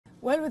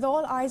Well, with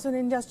all eyes on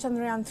India's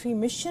Chandrayaan-3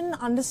 mission,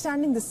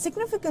 understanding the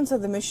significance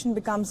of the mission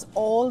becomes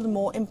all the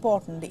more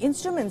important. The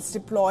instruments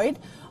deployed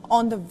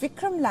on the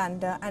Vikram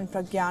lander and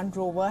Pragyan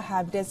rover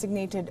have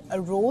designated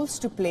roles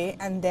to play,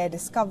 and their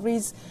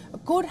discoveries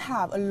could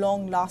have a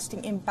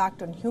long-lasting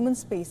impact on human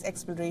space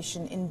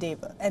exploration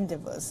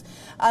endeavors.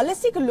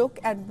 Let's take a look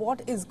at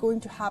what is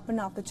going to happen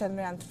after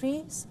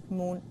Chandrayaan-3's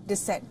moon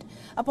descent.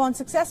 Upon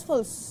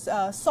successful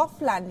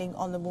soft landing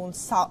on the moon's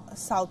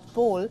south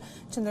pole,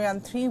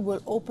 Chandrayaan-3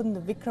 will open the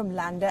Vikram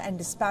lander and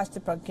dispatch the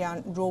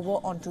Pragyan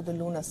rover onto the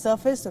lunar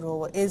surface. The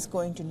rover is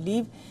going to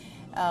leave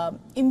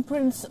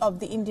imprints of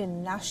the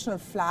Indian national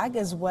flag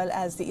as well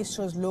as the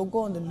ISRO's logo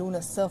on the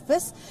lunar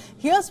surface.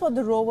 Here's what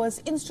the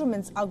rover's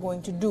instruments are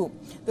going to do.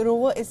 The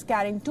rover is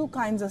carrying two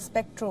kinds of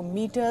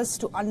spectrometers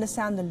to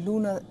understand the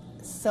lunar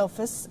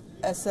surface's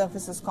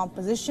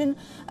composition.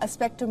 A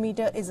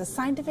spectrometer is a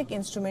scientific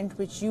instrument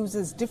which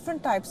uses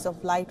different types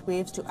of light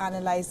waves to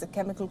analyze the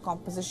chemical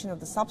composition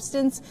of the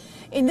substance.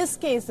 In this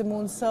case, the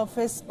moon's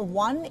surface,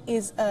 one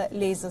is a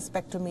laser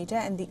spectrometer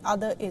and the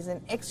other is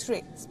an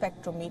X-ray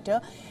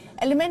spectrometer.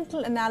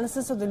 Elemental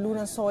analysis of the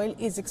lunar soil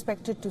is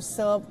expected to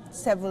serve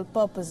several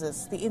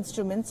purposes. The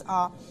instruments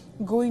are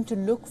going to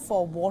look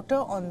for water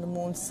on the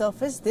moon's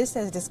surface. This,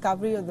 as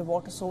discovery of the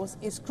water source,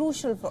 is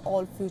crucial for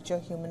all future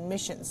human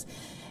missions.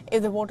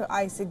 If the water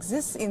ice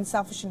exists in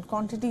sufficient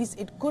quantities,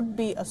 it could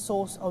be a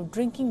source of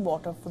drinking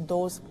water for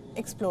those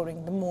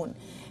exploring the moon.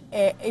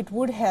 It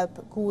would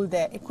help cool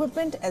their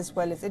equipment, as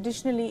well as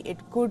additionally it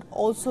could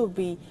also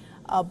be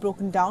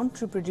broken down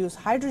to produce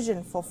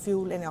hydrogen for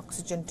fuel and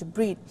oxygen to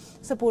breathe,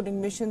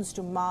 supporting missions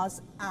to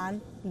Mars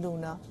and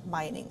lunar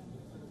mining.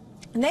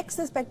 Next,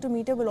 the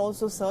spectrometer will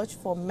also search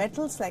for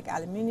metals like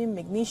aluminium,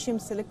 magnesium,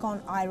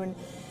 silicon, iron.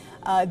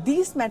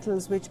 These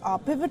metals, which are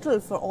pivotal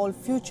for all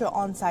future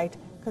on-site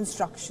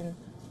construction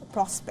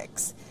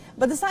prospects.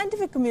 But the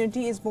scientific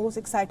community is most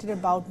excited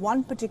about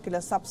one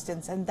particular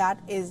substance, and that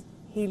is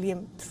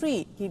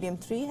helium-3.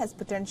 Helium-3 has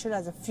potential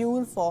as a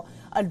fuel for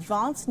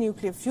advanced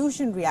nuclear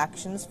fusion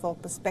reactions. For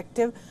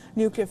perspective,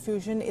 nuclear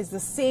fusion is the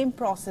same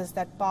process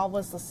that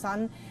powers the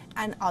sun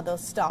and other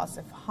stars.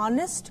 If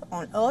harnessed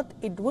on Earth,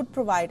 it would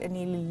provide a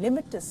nearly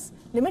limitless,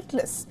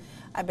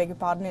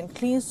 and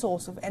clean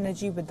source of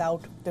energy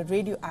without the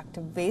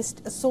radioactive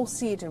waste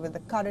associated with the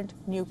current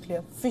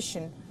nuclear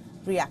fission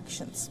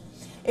reactions.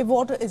 If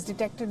water is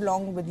detected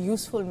along with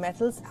useful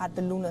metals at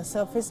the lunar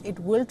surface, it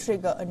will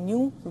trigger a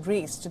new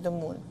race to the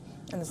moon,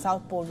 and the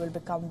South Pole will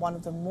become one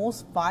of the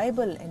most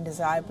viable and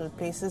desirable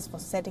places for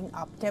setting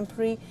up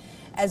temporary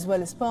as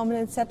well as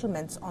permanent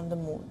settlements on the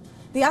moon.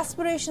 The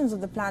aspirations of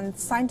the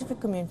planet's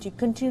scientific community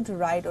continue to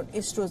ride on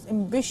ISRO's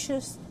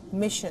ambitious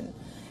mission.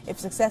 If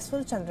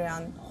successful,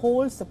 Chandrayaan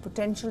holds the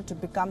potential to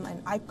become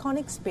an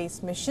iconic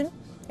space mission.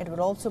 It will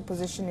also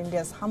position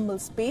India's humble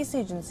space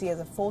agency as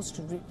a force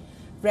to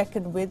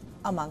reckon with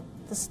among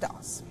the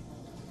stars.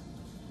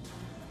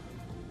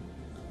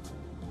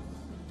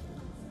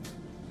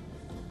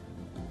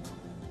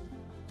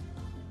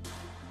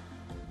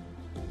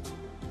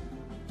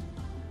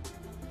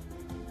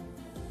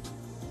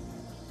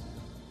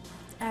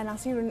 And our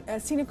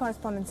senior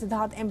correspondent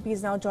Siddharth MP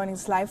is now joining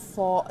us live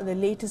for the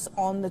latest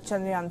on the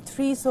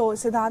Chandrayaan-3. So,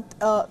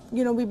 Siddharth,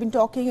 we've been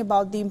talking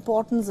about the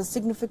importance, the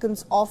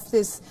significance of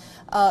this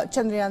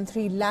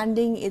Chandrayaan-3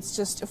 landing. It's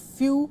just a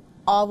few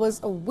hours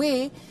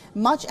away.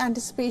 Much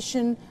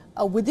anticipation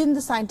within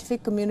the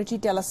scientific community.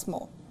 Tell us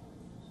more.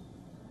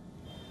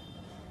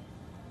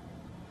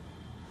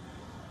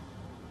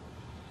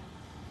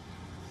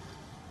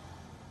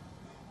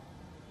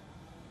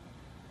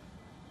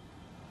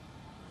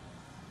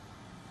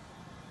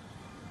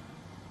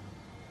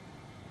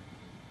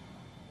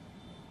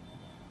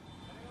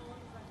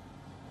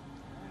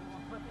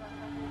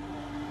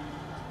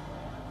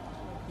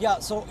 Yeah,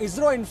 so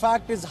ISRO in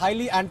fact is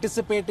highly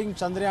anticipating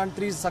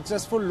Chandrayaan-3's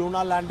successful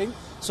lunar landing.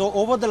 So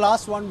over the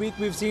last 1 week,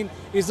 we've seen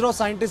ISRO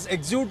scientists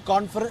exude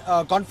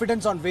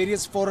confidence on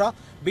various fora,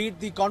 be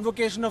it the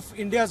convocation of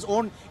India's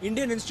own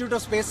Indian Institute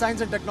of Space Science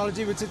and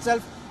Technology, which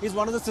itself is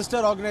one of the sister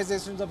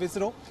organizations of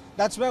ISRO.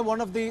 That's where one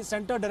of the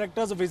center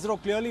directors of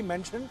ISRO clearly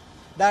mentioned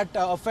that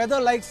a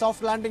feather-like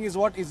soft landing is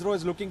what ISRO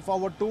is looking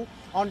forward to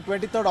on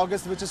 23rd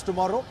August, which is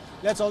tomorrow.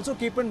 Let's also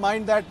keep in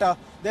mind that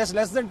there's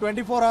less than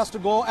 24 hours to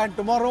go, and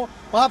tomorrow,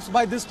 perhaps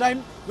by this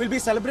time, we'll be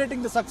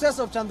celebrating the success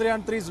of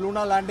Chandrayaan-3's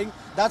lunar landing.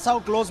 That's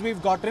how close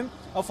we've gotten.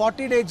 A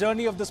 40-day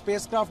journey of the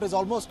spacecraft has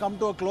almost come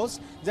to a close.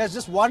 There's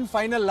just one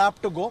final lap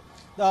to go.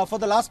 For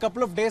the last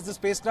couple of days, the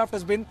spacecraft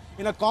has been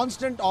in a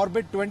constant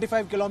orbit,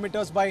 25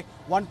 kilometers by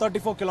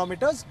 134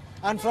 kilometers.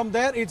 And from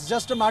there, it's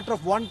just a matter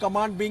of one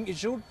command being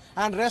issued,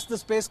 and rest the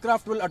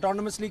spacecraft will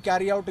autonomously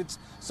carry out its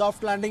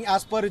soft landing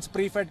as per its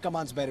pre-fed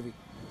commands, Bhairavi.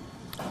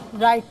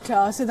 Right,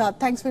 Siddharth,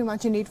 thanks very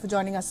much indeed for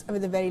joining us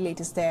with the very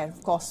latest there.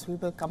 Of course, we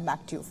will come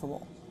back to you for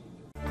more.